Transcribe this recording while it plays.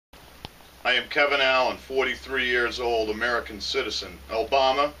I am Kevin Allan, 43 years old, American citizen.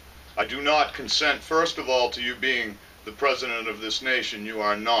 Obama, I do not consent, first of all, to you being the president of this nation. You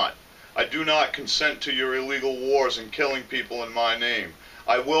are not. I do not consent to your illegal wars and killing people in my name.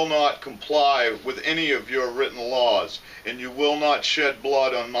 I will not comply with any of your written laws, and you will not shed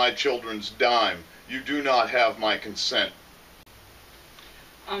blood on my children's dime. You do not have my consent.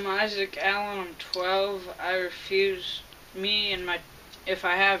 I'm Isaac Allan, I'm 12. I refuse, if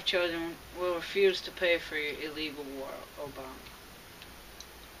I have children, will refuse to pay for your illegal war, Obama.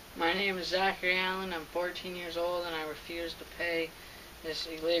 My name is Zachary Allan, I'm 14 years old, and I refuse to pay this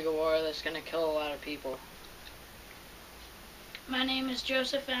illegal war that's going to kill a lot of people. My name is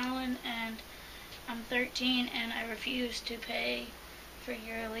Joseph Allan, and I'm 13, and I refuse to pay for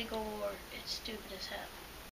your illegal war. It's stupid as hell.